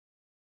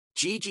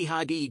Gigi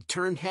Hadid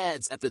turned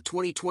heads at the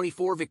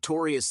 2024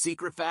 Victoria's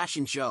Secret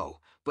fashion show,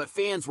 but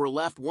fans were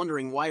left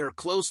wondering why her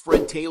close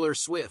friend Taylor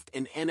Swift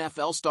and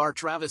NFL star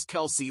Travis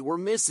Kelce were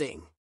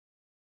missing.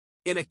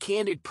 In a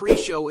candid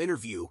pre-show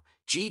interview,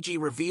 Gigi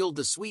revealed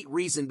the sweet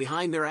reason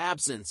behind their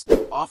absence,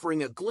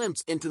 offering a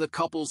glimpse into the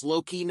couple's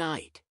low-key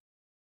night.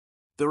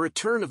 The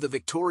return of the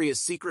Victoria's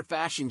Secret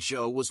fashion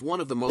show was one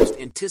of the most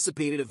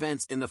anticipated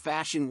events in the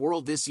fashion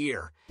world this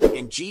year,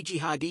 and Gigi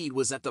Hadid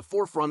was at the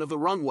forefront of the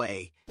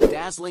runway,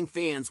 dazzling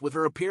fans with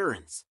her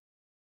appearance.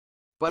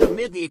 But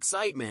amid the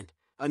excitement,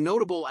 a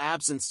notable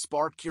absence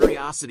sparked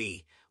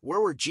curiosity.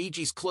 Where were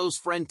Gigi's close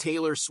friend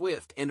Taylor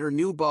Swift and her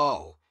new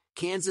beau,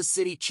 Kansas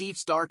City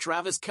Chiefs star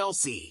Travis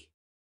Kelce?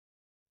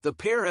 The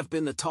pair have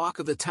been the talk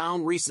of the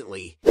town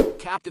recently,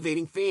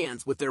 captivating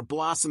fans with their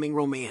blossoming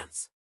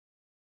romance.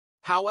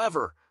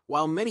 However,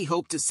 while many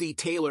hoped to see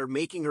Taylor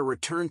making her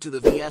return to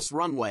the VS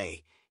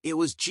runway, it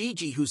was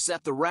Gigi who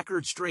set the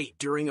record straight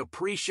during a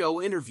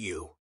pre-show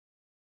interview.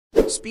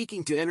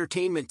 Speaking to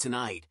Entertainment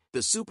Tonight, the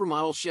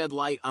supermodel shed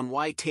light on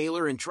why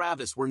Taylor and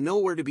Travis were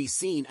nowhere to be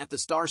seen at the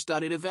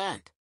star-studded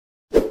event.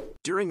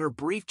 During her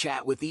brief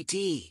chat with ET,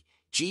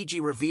 Gigi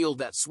revealed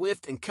that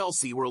Swift and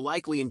Kelce were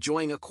likely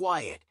enjoying a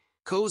quiet,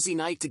 cozy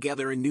night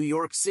together in New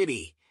York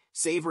City,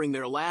 savoring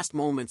their last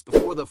moments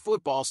before the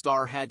football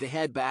star had to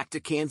head back to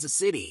Kansas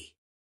City.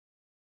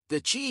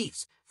 The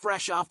Chiefs,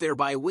 fresh off their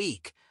bye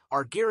week,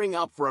 are gearing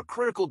up for a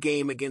critical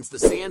game against the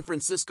San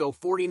Francisco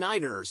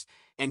 49ers,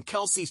 and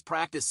Kelce's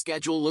practice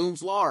schedule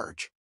looms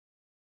large.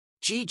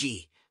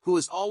 Gigi, who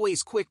is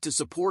always quick to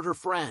support her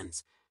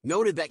friends,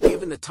 noted that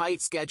given the tight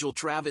schedule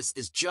Travis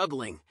is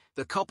juggling,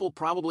 the couple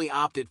probably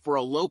opted for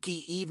a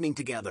low-key evening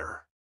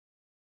together.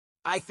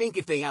 "I think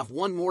if they have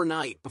one more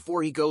night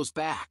before he goes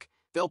back,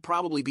 they'll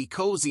probably be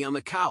cozy on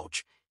the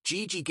couch,"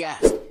 Gigi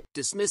guessed,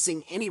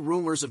 dismissing any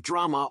rumors of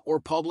drama or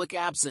public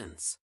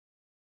absence.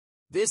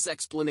 This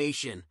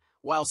explanation,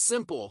 while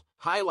simple,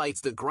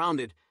 highlights the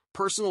grounded,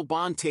 personal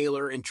bond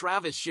Taylor and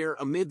Travis share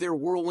amid their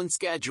whirlwind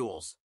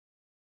schedules.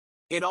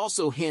 It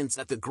also hints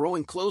at the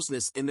growing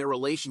closeness in their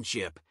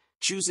relationship.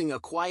 Choosing a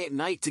quiet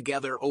night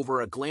together over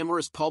a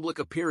glamorous public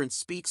appearance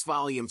speaks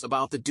volumes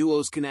about the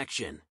duo's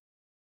connection.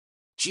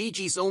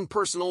 Gigi's own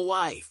personal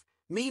life,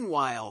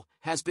 meanwhile,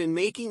 has been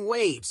making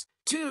waves,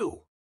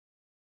 too.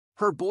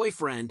 Her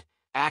boyfriend,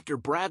 actor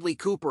Bradley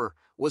Cooper,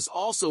 was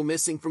also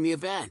missing from the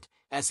event,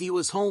 as he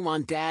was home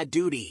on dad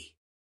duty.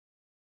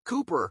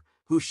 Cooper,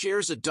 who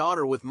shares a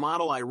daughter with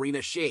model Irina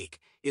Shayk,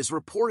 is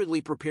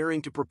reportedly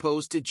preparing to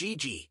propose to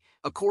Gigi,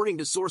 according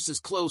to sources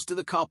close to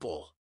the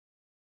couple.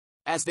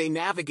 As they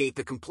navigate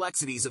the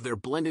complexities of their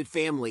blended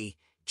family,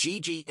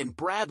 Gigi and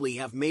Bradley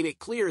have made it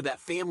clear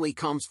that family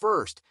comes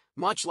first,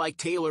 much like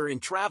Taylor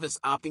and Travis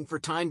opting for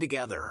time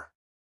together.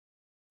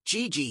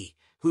 Gigi,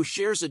 who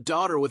shares a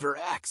daughter with her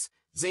ex,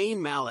 Zayn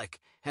Malik,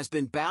 has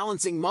been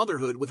balancing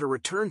motherhood with her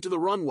return to the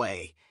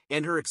runway,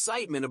 and her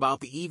excitement about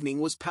the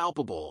evening was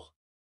palpable.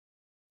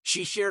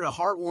 She shared a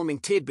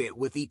heartwarming tidbit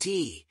with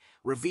ET,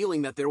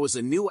 revealing that there was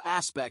a new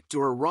aspect to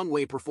her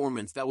runway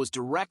performance that was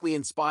directly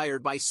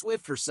inspired by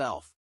Swift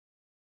herself.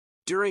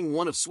 During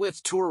one of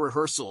Swift's tour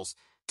rehearsals,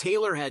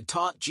 Taylor had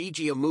taught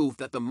Gigi a move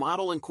that the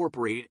model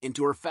incorporated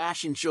into her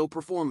fashion show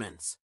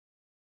performance.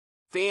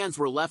 Fans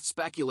were left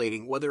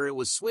speculating whether it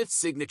was Swift's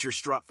signature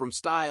strut from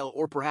Style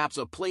or perhaps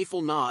a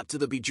playful nod to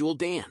the Bejeweled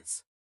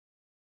dance.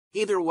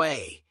 Either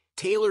way,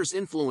 Taylor's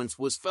influence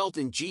was felt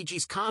in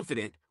Gigi's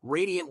confident,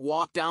 radiant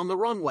walk down the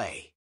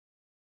runway.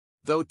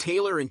 Though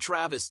Taylor and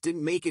Travis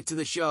didn't make it to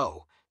the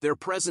show, their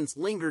presence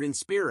lingered in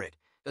spirit,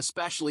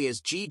 especially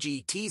as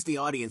Gigi teased the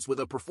audience with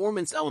a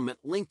performance element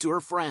linked to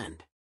her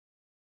friend.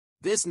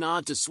 This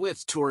nod to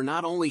Swift's tour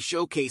not only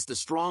showcased the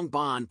strong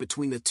bond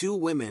between the two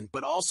women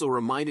but also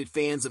reminded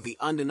fans of the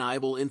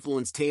undeniable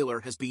influence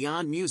Taylor has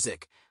beyond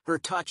music, her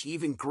touch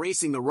even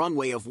gracing the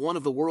runway of one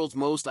of the world's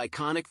most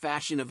iconic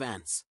fashion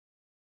events.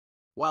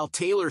 While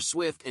Taylor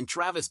Swift and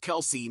Travis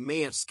Kelce may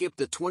have skipped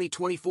the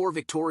 2024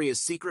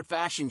 Victoria's Secret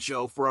fashion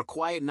show for a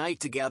quiet night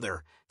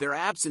together, their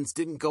absence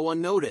didn't go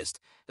unnoticed,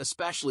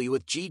 especially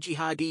with Gigi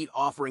Hadid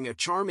offering a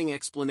charming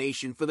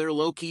explanation for their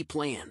low-key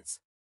plans.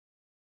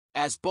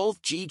 As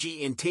both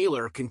Gigi and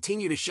Taylor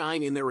continue to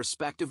shine in their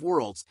respective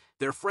worlds,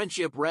 their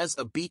friendship rests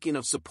a beacon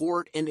of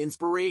support and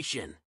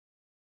inspiration.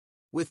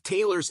 With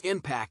Taylor's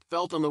impact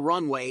felt on the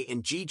runway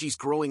and Gigi's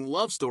growing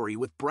love story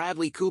with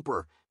Bradley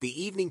Cooper,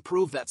 the evening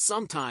proved that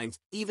sometimes,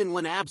 even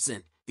when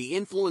absent, the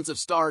influence of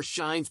stars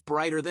shines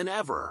brighter than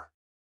ever.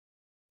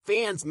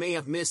 Fans may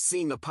have missed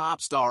seeing the pop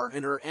star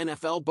and her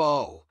NFL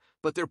beau,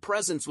 but their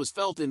presence was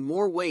felt in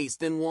more ways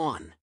than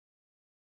one.